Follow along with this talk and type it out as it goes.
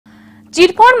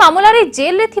Chit fund मामलें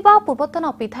jail में थिबा पूर्वतन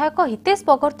विधायक हितेश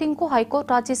बगर्ती को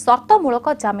हाइकोर्ट आज सर्तमूलक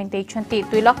जमीन देइछंती।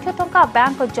 2 लाख टंका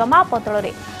बैंक जमा बदल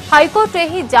में हाइकोर्ट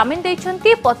यही जमीन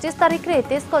देइछंती। 25 तारिख में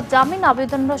हितेश जमीन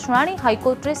आवेदन शुणाणी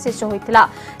हाइकोर्ट में शेष होइतिला।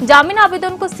 जमीन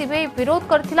आवेदन को सीबीआई विरोध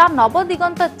करथिला।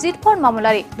 नवदिगंत चिटफंड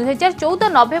मामलें 2014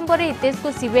 नवेम्बर में हितेश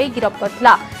को सीबीआई गिरफ्त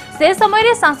करथिला। से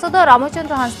समय सांसद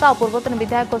रामचंद्र हांसदा और पूर्वतन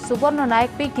विधायक सुवर्ण नायक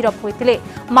भी गिरफ्त होते।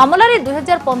 मामलें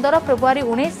 2015 फेब्रुआरी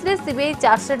 19 में सीबीआई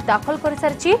चार्जसीट दाखल कर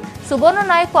सारी। सुवर्ण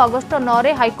नायक को अगस्ट 9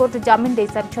 में हाइकोर्ट जमीन दे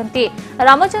सारी।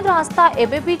 रामचंद्र हांसदा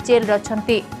एवं भी जेल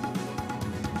रही।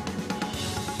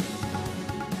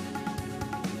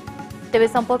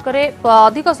 तेज संपर्क में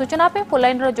अधिक सूचना फोन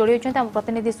लाइन जोड़ी होती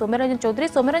प्रतिनिधि सौम्यरंजन चौधरी।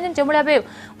 सौम्यरंजन जो भाई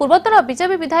पूर्वतन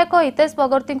बीजेपी विधायक हितेश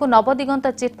बगर्ती को नवदिगंत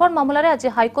चिटफंड मामलें आज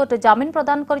हाइकोर्ट जमीन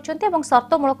प्रदान कर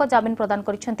सर्तमूलक जमीन प्रदान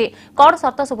कर कौन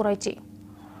शर्त सब रही?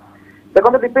 देखो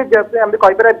दीपेश जैसे हम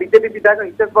कहीपर बीजेपी विधायक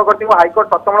हितेश बगर्ती को हाइकोर्ट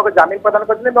सर्तमूलक जमीन प्रदान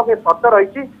कर शर्त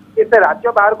रही से राज्य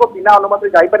बाहर को बिना अनुमति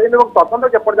जापर तदंत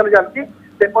जेपर्यंत जाती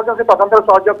से पर्यटन से तदंत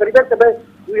सहयोग करेंगे। तेज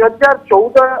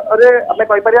 2014 आम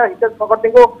कहीपर हितेश बगर्ती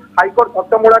को हाइकोर्ट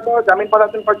सर्तमूलक जमीन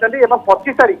प्रदान कर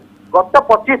 25 तारीख गत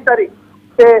 25 तारीख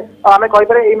से आम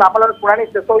कहीपर यह मामलार शुणी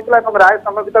शेष होता है राय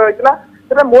संगठित होता।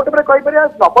 तेज मोट पर कहीपर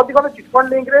नवदिगंत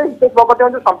चिटफंड लिंक हितेश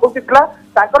बगर्ती संपुक्ति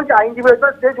थी आईनजीवी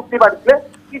से जुक्ति बाढ़ी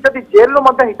कि जब जेल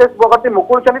हितेश बगर्ती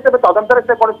मुकुलुंट तेज तदंतर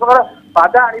से कौन प्रकार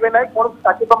बाधा आने ना कौन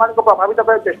साक्षी प्रमाण को प्रभावित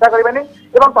करने चेष्टा करेंगे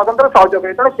तदंतर सहयोग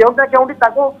करेंगे। तेणु क्योंकि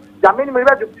जमीन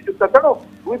मिलवा युक्तियुक्त। तेणु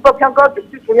दुई पक्ष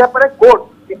जुक्ति शुणा पर कोर्ट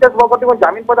हितेश बगर्ती को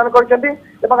जमीन प्रदान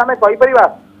करें कहीपर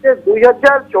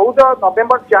 2014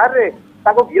 नवेम्बर 4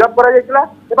 गिरफ्त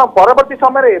कर परवर्ती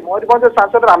समय मयूरभंज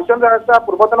सांसद रामचंद्र हांसदा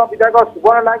पूर्वतन विधायक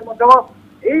सुवर्ण नायक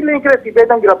यही लिंक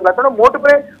सीबीआई गिरफ्त है। तेणु मोट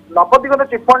पर नवदिगंत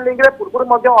चिटफंड लिंक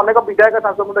पूर्व अनेक विधायक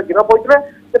सांसद गिरफ्त होते।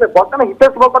 तेज बर्तमान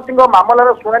हितेश बगर्ती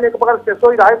मामलार शुणी एक प्रकार शेष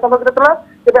हो राय संगठित था।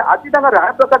 तेज आज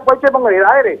राय प्रकाश पाई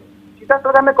राय में सीधा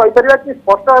सड़क आम कहीपर कि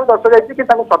स्पष्ट भाव दर्शा जाए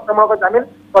सर्तमूलक जमीन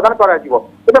प्रदान कर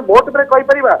मोट पर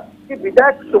कहीपर कि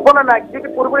विधायक सुवर्ण नायक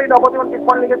जी पूर्व नवदिगंत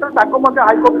चिटफंड लिंक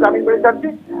हाइकोर्ट जमीन मिल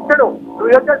सारी। तेणु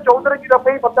 2014 गिरफ्त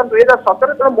हो बर्तमान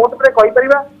 2017 तेणु मोट पर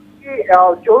कहीपर कि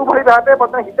जो भाई भाव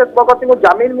बर्तमान हितेश बगर्ती को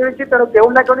जमीन मिली। तेणु क्यों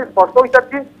ना क्यों स्पष्ट हो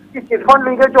सारी कि चिटफंड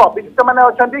लिंक जो अभियुक्त मैंने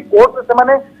अच्छा कोर्ट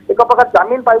से एक प्रकार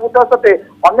जमीन पाइबुता सत्ते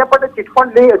अंपटे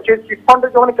चिटफंड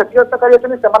जो क्षतिग्रस्तकारी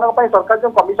अच्छे सरकार जो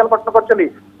कमिशन गठन कर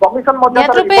कमिशन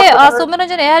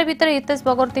सौम्यरंजन यार भीतर हितेश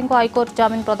बगर्ती को हाइकोर्ट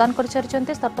जमीन प्रदान कर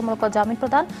सर्तमूलक जमीन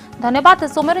प्रदान। धन्यवाद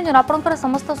सौम्यरंजन आपंकर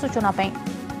समस्त सूचना।